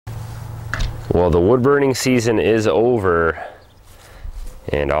Well, the wood burning season is over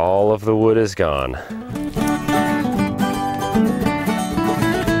and all of the wood is gone.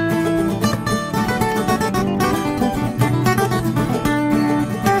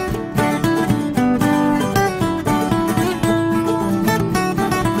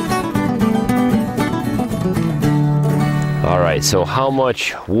 Alright, so how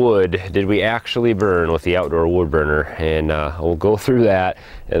much wood did we actually burn with the outdoor wood burner? And we'll go through that,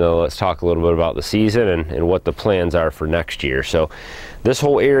 and then let's talk a little bit about the season and what the plans are for next year. So this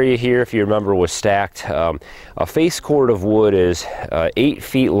whole area here, if you remember, was stacked. A face cord of wood is 8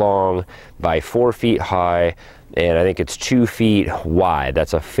 feet long by 4 feet high, and I think it's 2 feet wide.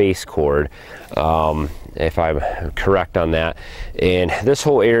 That's a face cord, if I'm correct on that. And this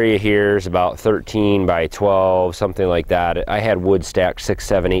whole area here is about 13 by 12, something like that. I had wood stacked 6,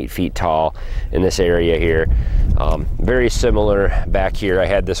 7, 8 feet tall in this area here. Very similar back here. I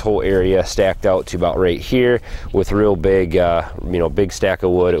had this whole area stacked out to about right here with real big, big stack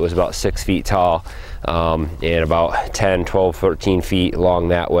of wood. It was about 6 feet tall. And about 10, 12, 13 feet long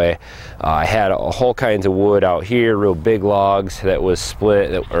that way. I had a whole kinds of wood out here, real big logs that was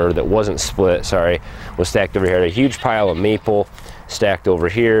split, or that wasn't split, sorry, was stacked over here. A huge pile of maple stacked over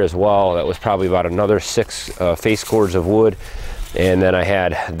here as well. That was probably about another 6 face cords of wood. And then I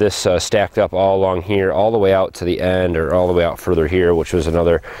had this stacked up all along here, all the way out to the end, or all the way out further here, which was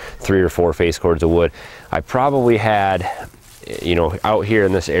another 3 or 4 face cords of wood. I probably had, out here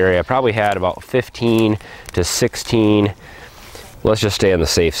in this area, I probably had about 15 to 16, let's just stay on the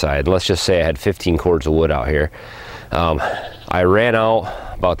safe side. Let's just say I had 15 cords of wood out here. I ran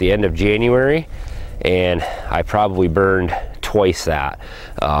out about the end of January, and I probably burned twice that,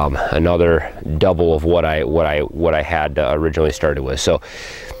 another double of what I had originally started with. So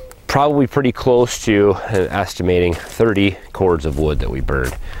probably pretty close to estimating 30 cords of wood that we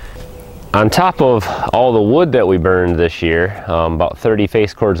burned. On top of all the wood that we burned this year, about 30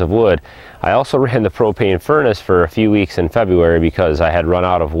 face cords of wood, I also ran the propane furnace for a few weeks in February because I had run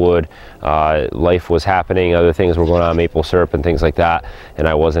out of wood. Life was happening, other things were going on, maple syrup and things like that, and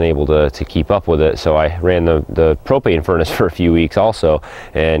I wasn't able to keep up with it. So I ran the propane furnace for a few weeks also,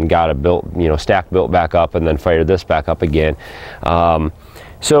 and got it stack built back up, and then fired this back up again. I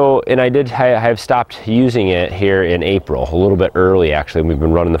have stopped using it here in April, a little bit early actually. We've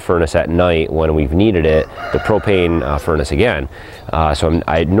been running the furnace at night when we've needed it, the propane furnace again.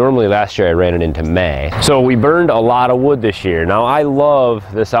 Normally last year I ran it into May. So we burned a lot of wood this year. Now I love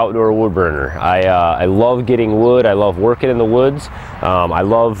this outdoor wood burner. I love getting wood, I love working in the woods. I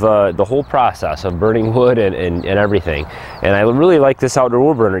love the whole process of burning wood and everything. And I really like this outdoor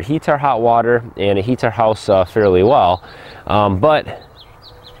wood burner. It heats our hot water and it heats our house fairly well. But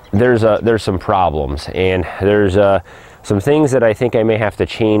there's some problems, and there's some things that I think I may have to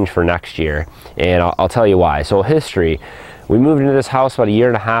change for next year, and I'll tell you why. So history, we moved into this house about 1.5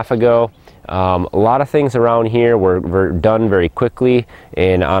 years ago. A lot of things around here were done very quickly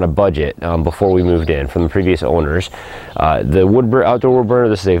and on a budget before we moved in from the previous owners. The outdoor wood burner,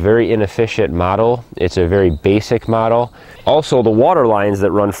 this is a very inefficient model. It's a very basic model. Also, the water lines that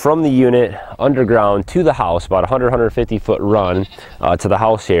run from the unit underground to the house, about 150 foot run to the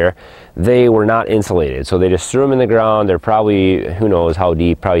house here, they were not insulated. So they just threw them in the ground. They're probably, who knows how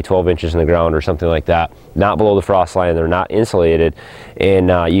deep, probably 12 inches in the ground or something like that. Not below the frost line. They're not insulated.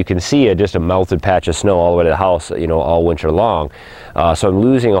 And you can see just a melted patch of snow all the way to the house, all winter long. So I'm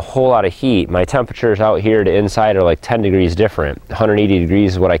losing a whole lot of heat. My temperatures out here to inside are like 10 degrees different. 180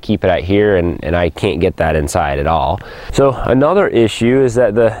 degrees is what I keep it at here, and I can't get that inside at all. So another issue is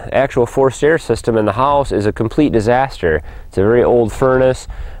that the actual forced air system in the house is a complete disaster. It's a very old furnace.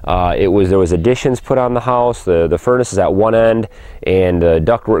 There was additions put on the house. The furnace is at one end, and the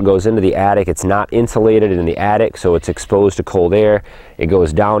ductwork goes into the attic. It's not insulated in the attic, so it's exposed to cold air. It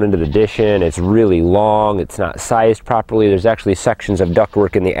goes down into the addition. It's really long. It's not sized properly. There's actually sections of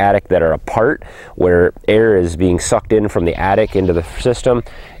ductwork in the attic that are apart, where air is being sucked in from the attic into the system.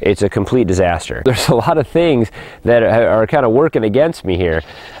 It's a complete disaster. There's a lot of things that are kind of working against me here.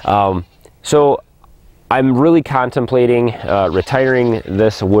 So I'm really contemplating retiring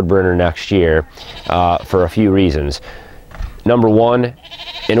this wood burner next year for a few reasons. Number one,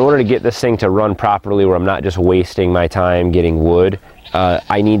 in order to get this thing to run properly where I'm not just wasting my time getting wood,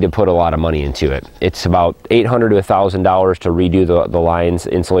 I need to put a lot of money into it. It's about $800 to $1,000 to redo the lines,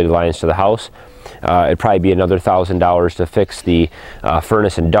 insulated lines to the house. It'd probably be another $1,000 to fix the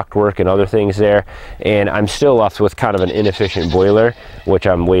furnace and ductwork and other things there. And I'm still left with kind of an inefficient boiler, which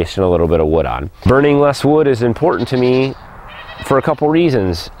I'm wasting a little bit of wood on. Burning less wood is important to me for a couple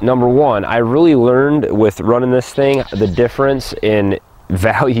reasons. Number one, I really learned with running this thing the difference in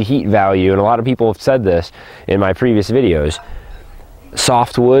heat value, and a lot of people have said this in my previous videos,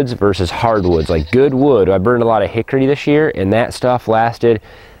 soft woods versus hardwoods. Like good wood, I burned a lot of hickory this year, and that stuff lasted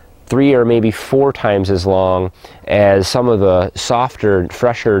 3 or maybe 4 times as long as some of the softer,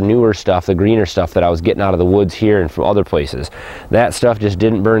 fresher, newer stuff, the greener stuff that I was getting out of the woods here and from other places. That stuff just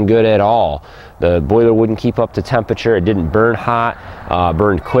didn't burn good at all. The boiler wouldn't keep up to temperature, it didn't burn hot,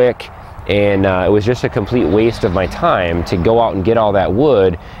 burned quick, and it was just a complete waste of my time to go out and get all that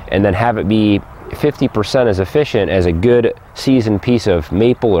wood and then have it be 50% as efficient as a good seasoned piece of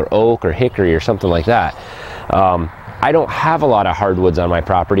maple or oak or hickory or something like that. I don't have a lot of hardwoods on my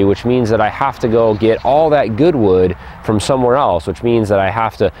property, which means that I have to go get all that good wood from somewhere else, which means that I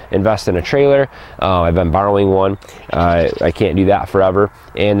have to invest in a trailer. I've been borrowing one. I can't do that forever.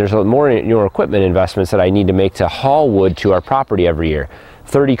 And there's more equipment investments that I need to make to haul wood to our property every year.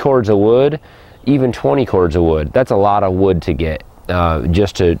 30 cords of wood, even 20 cords of wood. That's a lot of wood to get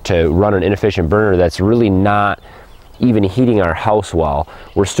just to run an inefficient burner that's really not even heating our house well.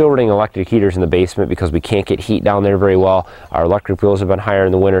 We're still running electric heaters in the basement because we can't get heat down there very well. Our electric bills have been higher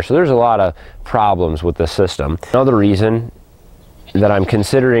in the winter, so there's a lot of problems with the system. Another reason that I'm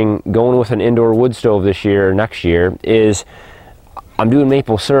considering going with an indoor wood stove this year or next year is I'm doing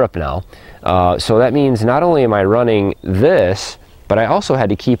maple syrup now. So that means not only am I running this, but I also had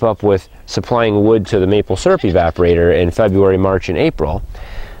to keep up with supplying wood to the maple syrup evaporator in February, March, and April.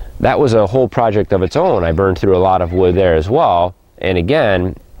 That was a whole project of its own. I burned through a lot of wood there as well. And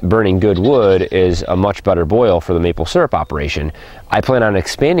again, burning good wood is a much better boil for the maple syrup operation. I plan on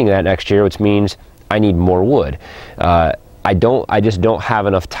expanding that next year, which means I need more wood. I just don't have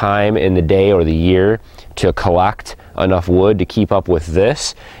enough time in the day or the year to collect enough wood to keep up with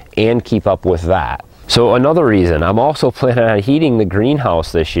this and keep up with that. So another reason, I'm also planning on heating the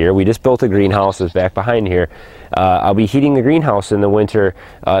greenhouse this year. We just built a greenhouse, it's back behind here. I'll be heating the greenhouse in the winter,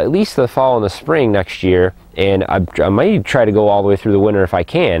 at least the fall and the spring next year, and I might try to go all the way through the winter if I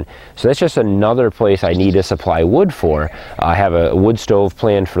can. So that's just another place I need to supply wood for. I have a wood stove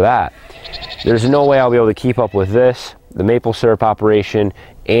planned for that. There's no way I'll be able to keep up with this, the maple syrup operation,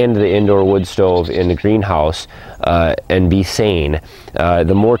 and the indoor wood stove in the greenhouse and be sane.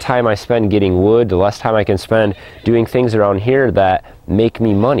 The more time I spend getting wood, the less time I can spend doing things around here that make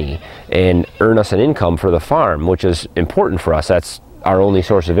me money and earn us an income for the farm, which is important for us. That's our only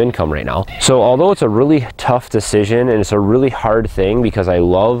source of income right now. So although it's a really tough decision and it's a really hard thing because I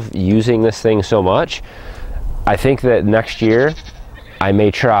love using this thing so much, I think that next year I may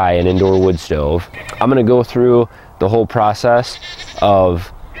try an indoor wood stove. I'm gonna go through the whole process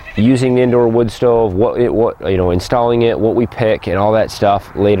of using the indoor wood stove, installing it, what we pick, and all that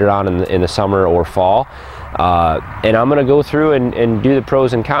stuff later on in the summer or fall. And I'm gonna go through and do the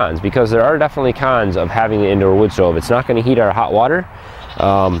pros and cons, because there are definitely cons of having the indoor wood stove. It's not gonna heat our hot water.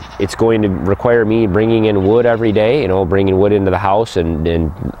 It's going to require me bringing in wood every day, bringing wood into the house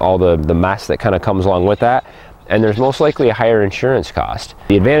and all the mess that kind of comes along with that. And there's most likely a higher insurance cost.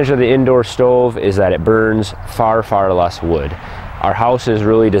 The advantage of the indoor stove is that it burns far, far less wood. Our house is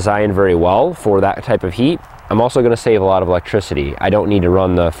really designed very well for that type of heat. I'm also gonna save a lot of electricity. I don't need to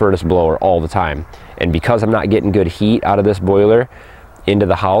run the furnace blower all the time. And because I'm not getting good heat out of this boiler into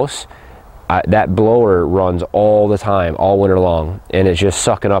the house, that blower runs all the time, all winter long, and it's just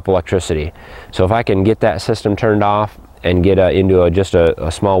sucking up electricity. So if I can get that system turned off and get into just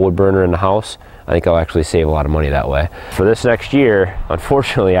a small wood burner in the house, I think I'll actually save a lot of money that way. For this next year,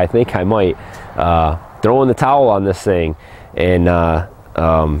 unfortunately, I think I might throw in the towel on this thing and go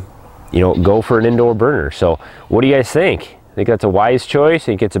for an indoor burner. So what do you guys think? Think that's a wise choice?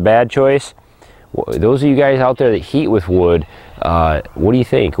 Think it's a bad choice? Those of you guys out there that heat with wood, what do you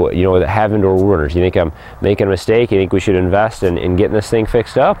think? That have indoor burners. You think I'm making a mistake? You think we should invest in getting this thing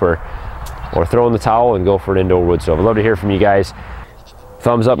fixed up, or throw in the towel and go for an indoor wood stove? I'd love to hear from you guys.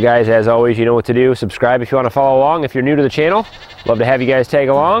 Thumbs up, guys. As always, you know what to do. Subscribe if you want to follow along. If you're new to the channel, love to have you guys tag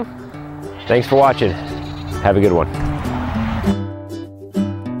along. Thanks for watching. Have a good one.